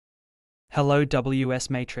Hello WS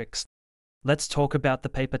Matrix. Let's talk about the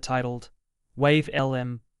paper titled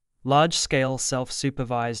WavLM, Large-Scale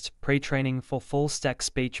Self-Supervised Pre-Training for Full-Stack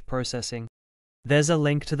Speech Processing. There's a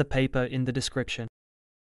link to the paper in the description.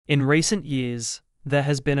 In recent years, there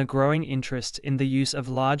has been a growing interest in the use of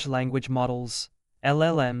large language models,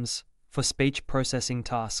 LLMs, for speech processing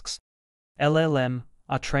tasks. LLM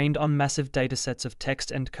are trained on massive datasets of text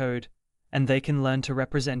and code, and they can learn to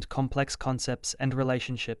represent complex concepts and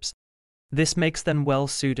relationships. This makes them well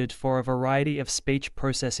suited for a variety of speech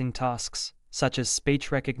processing tasks, such as speech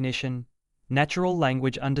recognition, natural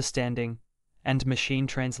language understanding, and machine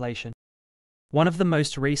translation. One of the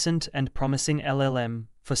most recent and promising LLM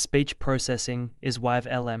for speech processing is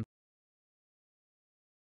WavLM.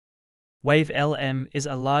 WavLM is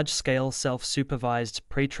a large-scale self-supervised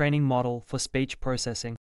pre-training model for speech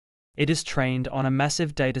processing. It is trained on a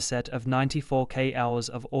massive dataset of 94K hours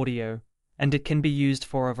of audio, and it can be used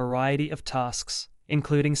for a variety of tasks,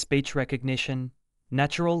 including speech recognition,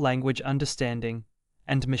 natural language understanding,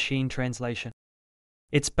 and machine translation.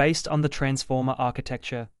 It's based on the transformer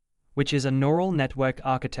architecture, which is a neural network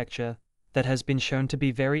architecture that has been shown to be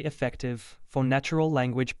very effective for natural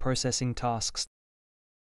language processing tasks.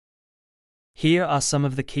 Here are some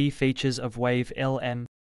of the key features of WavLM.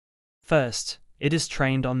 First, it is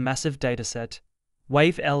trained on massive dataset.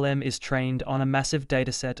 WavLM is trained on a massive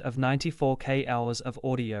dataset of 94K hours of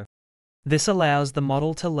audio. This allows the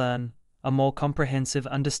model to learn a more comprehensive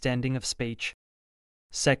understanding of speech.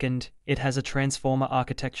 Second, it has a transformer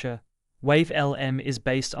architecture. WavLM is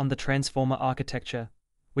based on the transformer architecture,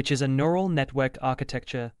 which is a neural network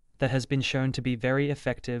architecture that has been shown to be very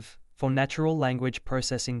effective for natural language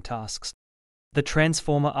processing tasks. The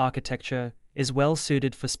transformer architecture is well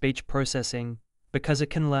suited for speech processing because it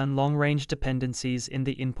can learn long-range dependencies in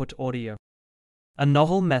the input audio. A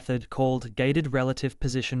novel method called gated relative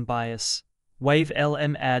position bias.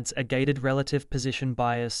 WavLM adds a gated relative position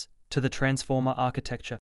bias to the transformer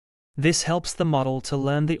architecture. This helps the model to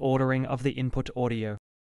learn the ordering of the input audio.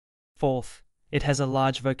 Fourth, it has a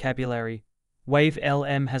large vocabulary.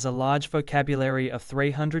 WavLM has a large vocabulary of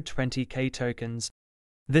 320K tokens.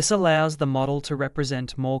 This allows the model to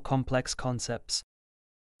represent more complex concepts.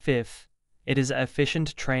 Fifth, it is an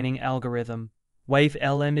efficient training algorithm.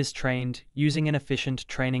 WavLM is trained using an efficient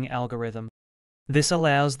training algorithm. This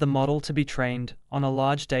allows the model to be trained on a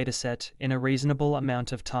large dataset in a reasonable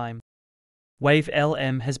amount of time.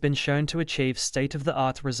 WavLM has been shown to achieve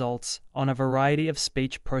state-of-the-art results on a variety of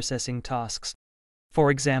speech processing tasks. For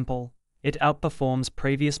example, it outperforms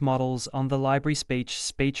previous models on the library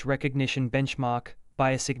speech recognition benchmark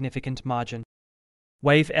by a significant margin.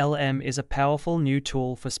 WavLM is a powerful new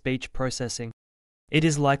tool for speech processing. It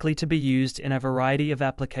is likely to be used in a variety of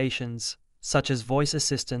applications, such as voice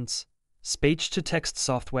assistants, speech-to-text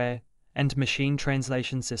software, and machine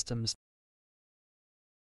translation systems.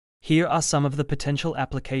 Here are some of the potential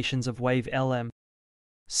applications of WavLM.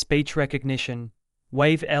 Speech recognition.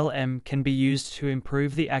 WavLM can be used to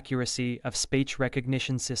improve the accuracy of speech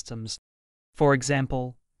recognition systems. For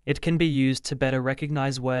example, it can be used to better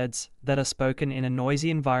recognize words that are spoken in a noisy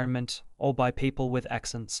environment or by people with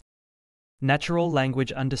accents. Natural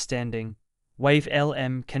language understanding.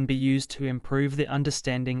 WavLM can be used to improve the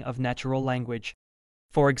understanding of natural language.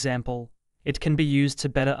 For example, it can be used to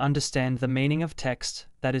better understand the meaning of text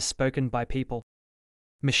that is spoken by people.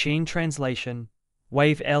 Machine translation.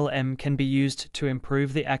 WavLM can be used to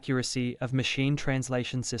improve the accuracy of machine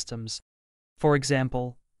translation systems. For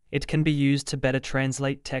example, it can be used to better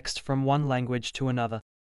translate text from one language to another.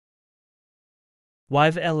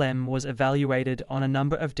 WavLM was evaluated on a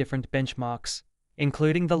number of different benchmarks,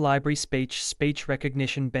 including the library speech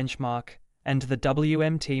recognition benchmark and the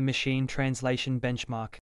WMT machine translation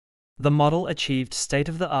benchmark. The model achieved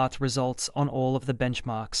state-of-the-art results on all of the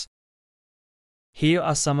benchmarks. Here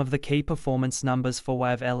are some of the key performance numbers for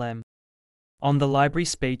WavLM. On the library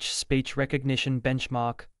speech recognition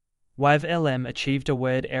benchmark, WavLM achieved a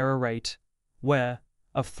word error rate, WER,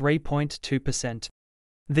 of 3.2%.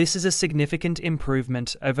 This is a significant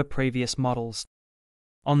improvement over previous models.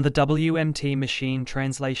 On the WMT machine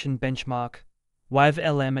translation benchmark,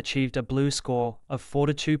 WavLM achieved a BLEU score of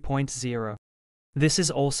 42.0. This is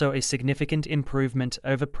also a significant improvement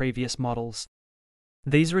over previous models.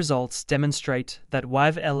 These results demonstrate that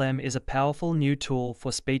WavLM is a powerful new tool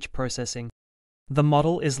for speech processing. The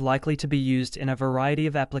model is likely to be used in a variety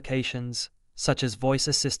of applications, such as voice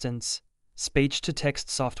assistants, speech-to-text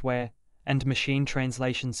software, and machine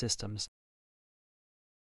translation systems.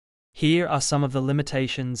 Here are some of the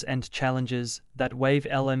limitations and challenges that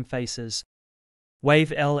WavLM faces.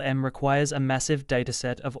 WavLM requires a massive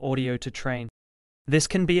dataset of audio to train. This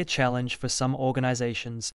can be a challenge for some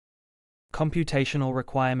organizations. Computational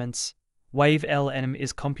requirements. WavLM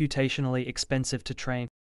is computationally expensive to train.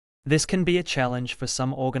 This can be a challenge for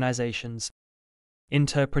some organizations.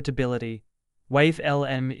 Interpretability.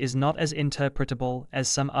 WavLM is not as interpretable as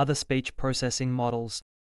some other speech processing models.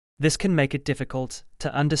 This can make it difficult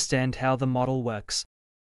to understand how the model works.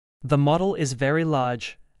 The model is very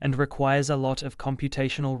large and requires a lot of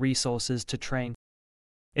computational resources to train.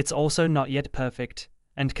 It's also not yet perfect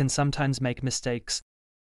and can sometimes make mistakes.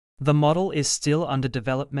 The model is still under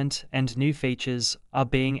development and new features are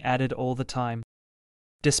being added all the time.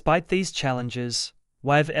 Despite these challenges,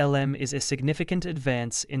 WavLM is a significant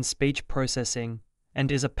advance in speech processing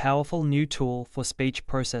and is a powerful new tool for speech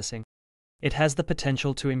processing. It has the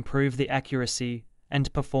potential to improve the accuracy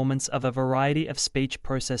and performance of a variety of speech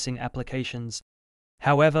processing applications.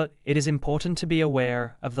 However, it is important to be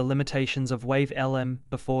aware of the limitations of WavLM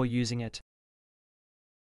before using it.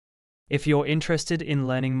 If you're interested in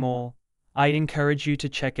learning more, I encourage you to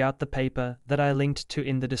check out the paper that I linked to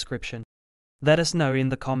in the description. Let us know in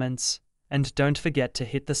the comments, and don't forget to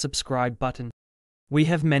hit the subscribe button. We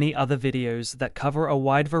have many other videos that cover a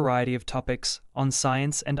wide variety of topics on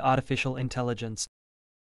science and artificial intelligence.